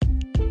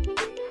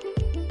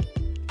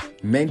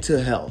Mental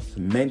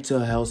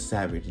Health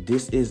Savage.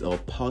 This is a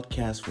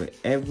podcast for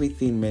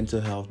everything mental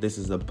health. This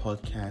is a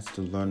podcast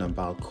to learn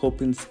about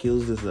coping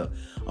skills. This is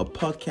a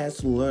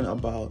podcast to learn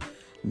about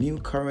new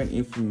current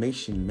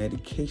information,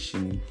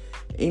 medication,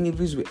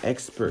 interviews with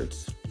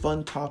experts,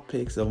 fun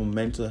topics of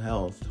mental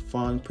health,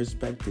 fun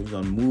perspectives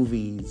on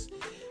movies,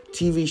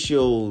 TV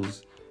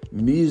shows,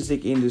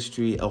 music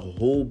industry, a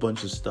whole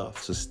bunch of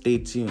stuff. So stay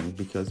tuned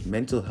because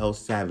Mental Health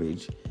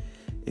Savage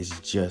is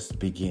just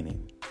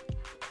beginning.